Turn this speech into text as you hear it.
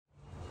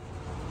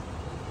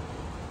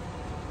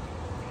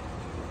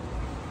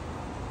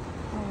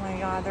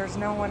God, there's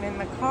no one in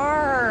the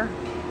car.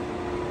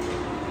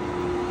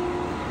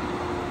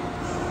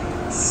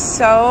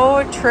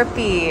 So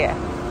trippy.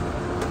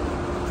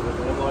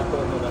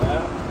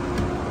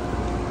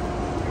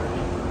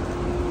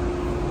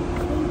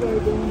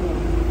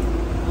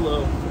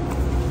 Hello.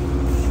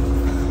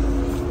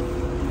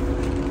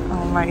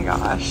 Oh my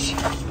gosh.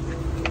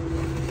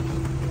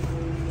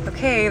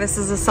 Okay, this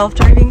is a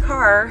self-driving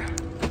car.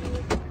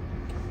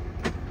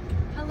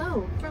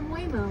 Hello from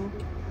Waymo.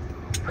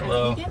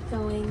 Hello. As we get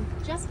going,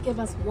 just give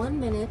us 1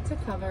 minute to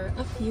cover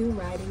a few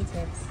riding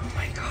tips. Oh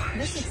my gosh.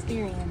 This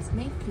experience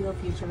may feel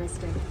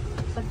futuristic,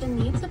 but the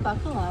need to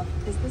buckle up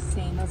is the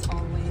same as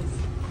always.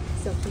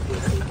 So keep your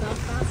seatbelt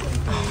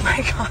fastened. Oh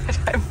my God,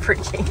 I'm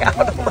freaking out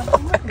a little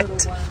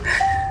bit.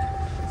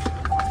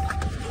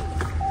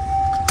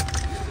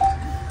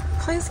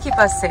 Please keep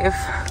us safe.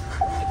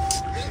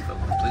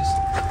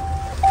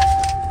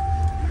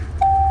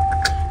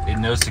 It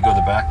knows to go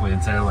the back way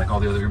instead of like all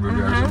the other Uber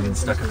drivers and being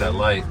stuck at that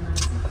light.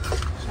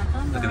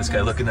 Look at this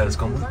guy looking at us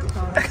going, what the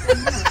fuck?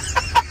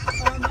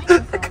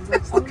 Look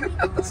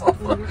at this whole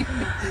thing.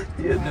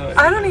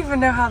 I don't even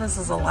know how this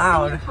is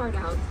allowed.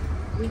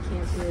 We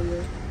can't hear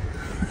you.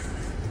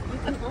 You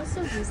can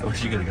also use I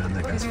wish you could have gotten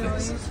that guy's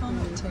face.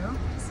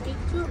 speak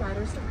to a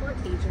rider support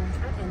agent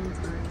at any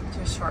time.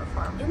 Do a short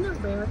form. In the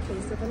rare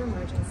case of an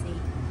emergency,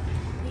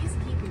 please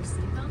keep your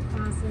seatbelt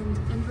fastened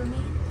and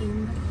remain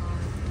in the car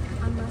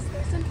unless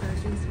there's an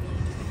urgent need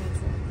to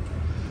exit.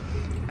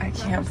 I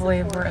can't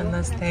believe we're in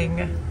this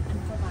thing.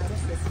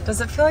 Does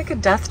it feel like a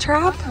death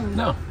trap?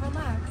 No.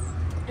 Relax,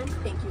 and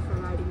thank you for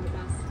riding with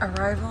us.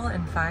 Arrival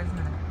in 5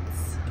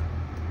 minutes.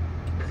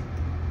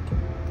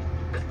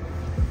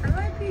 I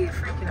might be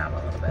freaking out a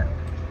little bit.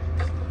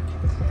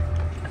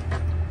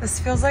 This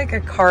feels like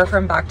a car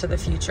from Back to the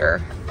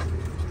Future.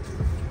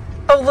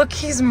 Oh, look,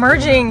 he's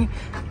merging.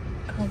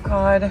 Oh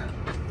God.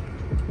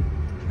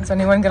 Is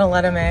anyone gonna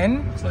let him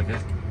in? Looks like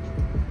it.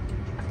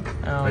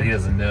 Oh. But he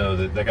doesn't know.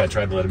 That guy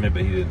tried to let him in,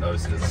 but he didn't,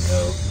 obviously doesn't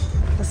know.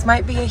 This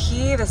might be a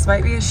he, this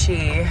might be a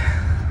she.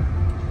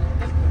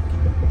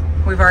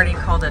 We've already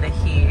called it a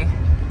he.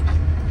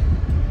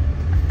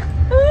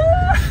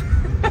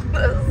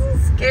 This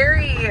is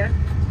scary.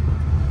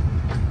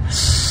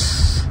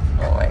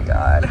 Oh my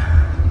God.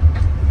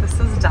 This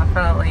is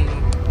definitely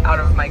out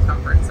of my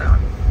comfort zone.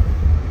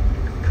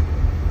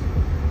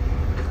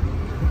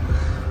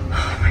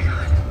 Oh my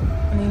God.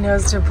 And he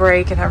knows to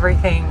brake and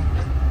everything.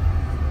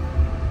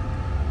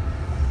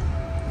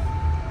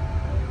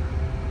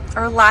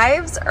 Our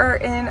lives are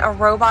in a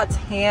robot's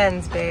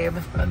hands, babe.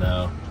 I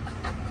know.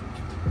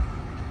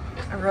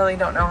 I really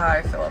don't know how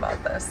I feel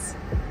about this.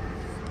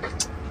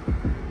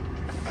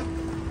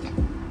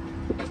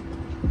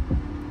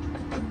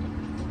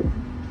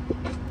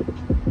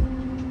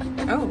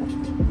 Oh,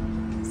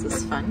 this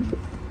is fun.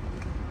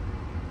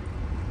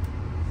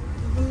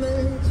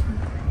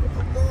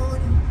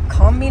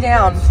 Calm me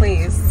down,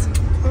 please.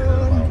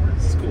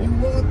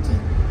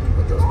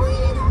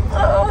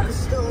 Oh,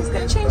 he's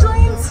gonna change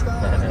lanes.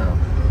 I know.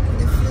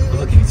 But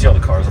look, you can see all the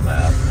cars on the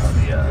app,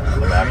 on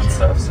the map and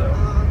stuff. So.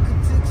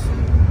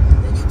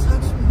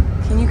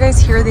 Can you guys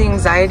hear the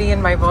anxiety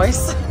in my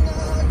voice?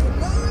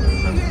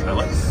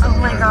 Oh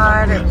my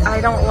God,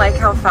 I don't like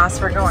how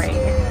fast we're going.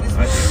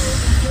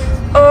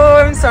 Oh,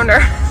 I'm so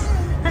nervous.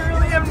 I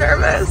really am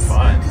nervous.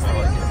 Fine. I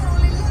like it.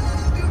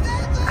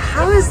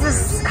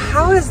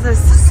 How is this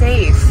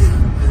safe?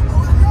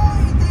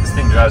 This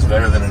thing drives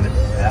better than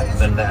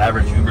the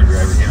average Uber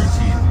driver,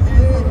 guaranteed.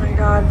 Oh my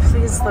God,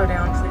 please slow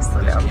down, please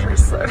slow down,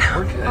 please slow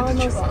down.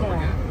 Almost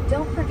there.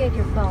 Don't forget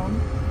your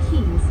phone,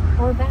 keys,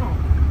 or bag.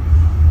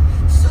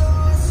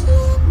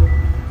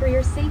 For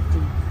your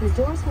safety, the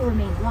doors will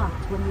remain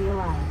locked when we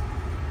arrive.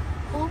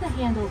 Pull the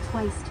handle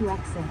twice to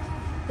exit.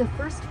 The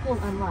first pull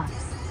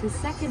unlocks. The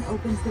second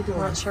opens the I'm door.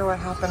 not sure what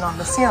happened on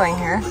the ceiling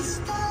here.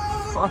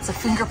 Lots of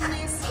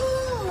fingerprints.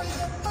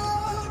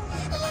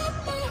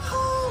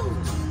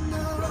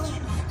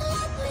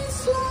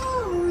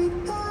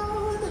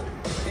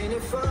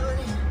 Oh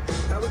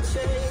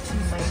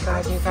my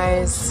God, you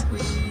guys.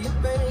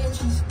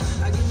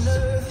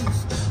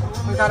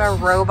 We got a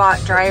robot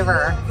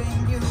driver.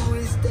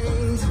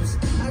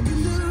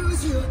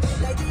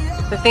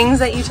 The things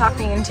that you talk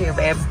me into,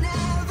 babe.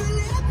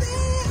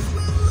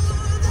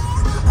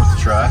 Let's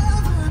try.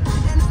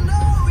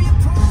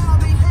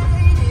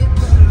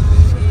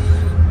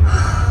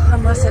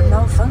 Unless it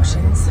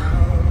malfunctions.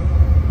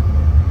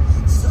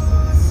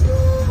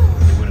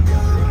 They wouldn't be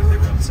on the road if they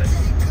were unsafe.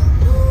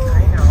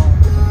 I know.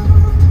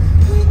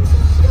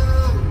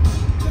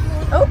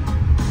 Oh,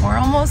 we're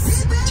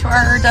almost to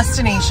our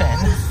destination.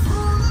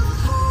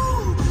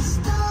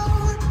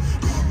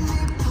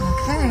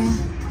 Okay.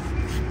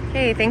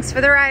 Hey, thanks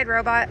for the ride,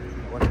 robot. I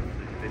wonder if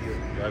the video of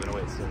you driving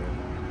away is still there.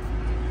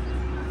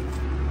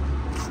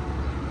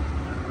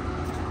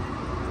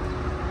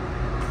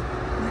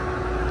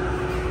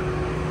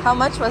 How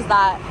much was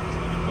that?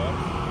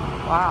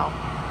 Wow.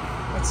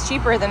 It's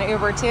cheaper than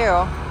Uber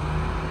too.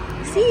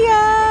 See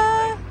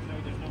ya!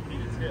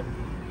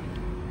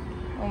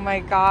 Oh my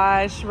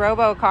gosh,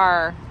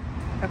 RoboCar.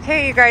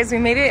 Okay, you guys, we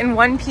made it in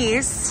one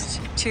piece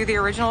to the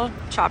original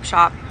chop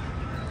shop.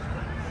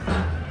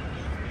 I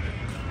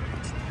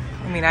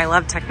mean, I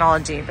love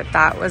technology, but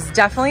that was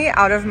definitely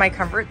out of my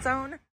comfort zone.